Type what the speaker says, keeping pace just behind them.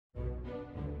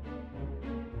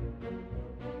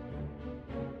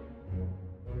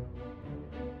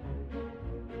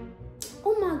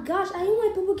gosh, I hate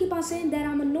when people keep on saying that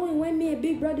I'm annoying when me and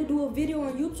Big Brother do a video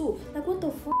on YouTube. Like, what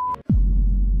the fuck?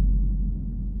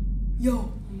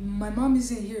 Yo, my mom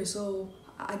isn't here, so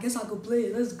I guess I could play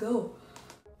it. Let's go.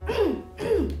 You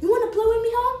wanna play with me,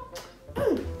 huh?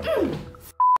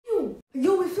 You.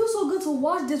 Yo, it feels so good to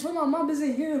watch this when my mom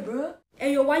isn't here, bro.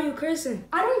 Hey, yo, why you cursing?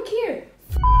 I don't care.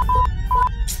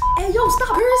 Hey, yo, stop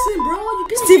cursing, bro. You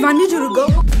can't. Steve, I need you to go.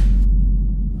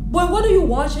 Boy, what are you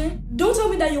watching? Don't tell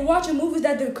me that you're watching movies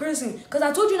that they're cursing, because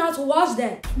I told you not to watch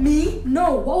that. Me?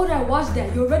 No, why would I watch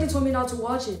that? You already told me not to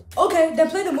watch it. Okay, then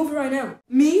play the movie right now.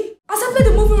 Me? I said play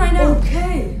the movie right now.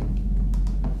 Okay.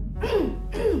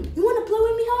 You wanna play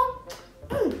with me, huh?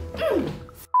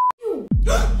 You.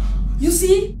 You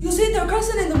see? You see, they're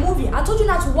cursing in the movie. I told you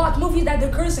not to watch movies that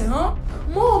they're cursing, huh?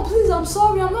 Mom, please, I'm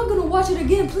sorry. I'm not gonna watch it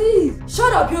again, please.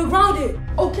 Shut up, you're grounded.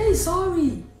 Okay,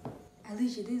 sorry. At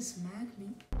least you didn't smack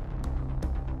me.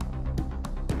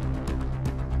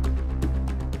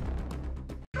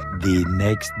 The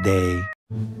next day.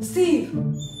 Steve.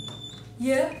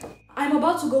 Yeah? I'm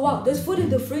about to go out. There's food in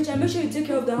the fridge and make sure you take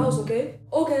care of the house, okay?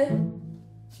 Okay.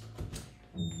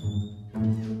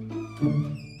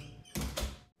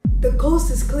 The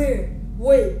coast is clear.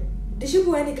 Wait, did she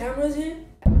put any cameras here?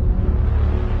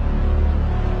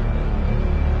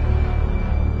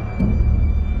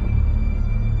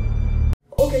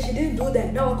 Okay, she didn't do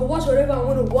that. Now I can watch whatever I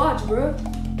want to watch, bro.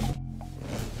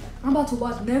 I'm about to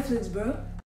watch Netflix, bro.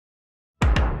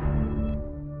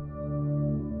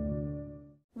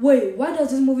 Wait, why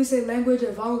does this movie say language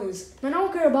and violence? Man, I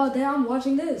don't care about that. I'm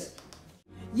watching this.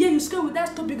 Yeah, you scared with that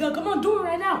stupid gun. Come on, do it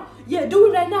right now. Yeah, do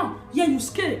it right now. Yeah, you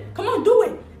scared. Come on, do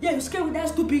it. Yeah, you scared with that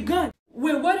stupid gun.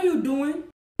 Wait, what are you doing?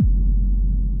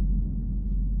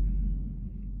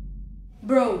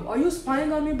 Bro, are you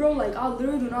spying on me, bro? Like, I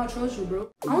literally do not trust you, bro.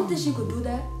 I don't think she could do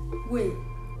that. Wait,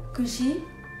 could she?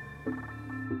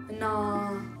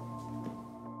 Nah.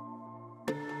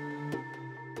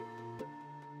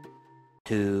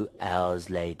 2 hours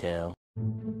later.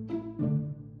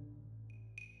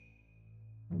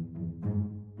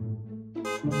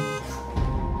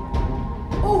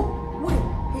 Oh, wait,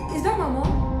 is that my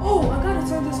mom? Oh, I gotta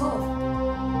turn this off.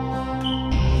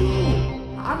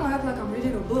 I'm gonna act like I'm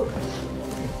reading a book.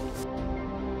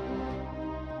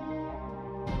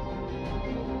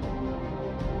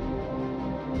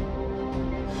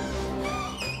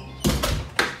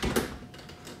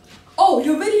 Oh,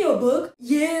 your video book?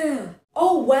 Yeah.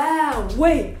 Oh, wow.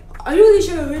 Wait, are you really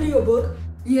sure you're reading your book?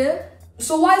 Yeah.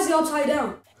 So why is he upside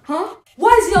down? Huh?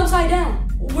 Why is he upside down?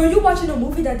 Were you watching a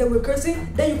movie that they were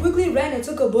cursing? Then you quickly ran and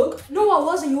took a book? No, I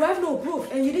wasn't. You have no proof.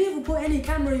 And you didn't even put any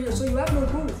camera here, so you have no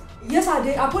proof. Yes, I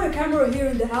did. I put a camera here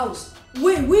in the house.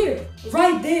 Wait, where?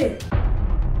 Right there.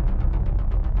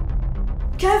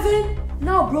 Kevin?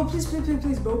 No, bro. Please, please, please,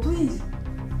 please, bro. Please.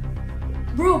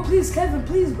 Bro, please, Kevin.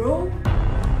 Please, bro.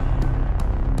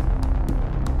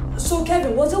 So,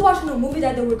 Kevin, was it watching a movie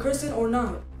that they were cursing or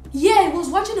not? Yeah, it was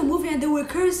watching a movie and they were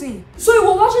cursing. So you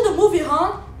were watching the movie,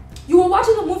 huh? You were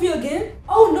watching the movie again?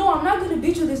 Oh no, I'm not gonna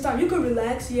beat you this time. You can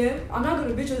relax, yeah? I'm not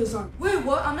gonna beat you this time. Wait,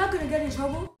 what? I'm not gonna get in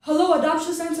trouble? Hello,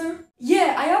 adoption center?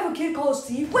 Yeah, I have a kid called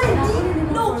Steve. Wait,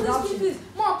 no, please, please.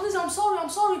 Mom, please, I'm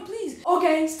sorry, please.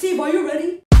 Okay, Steve, are you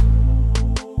ready?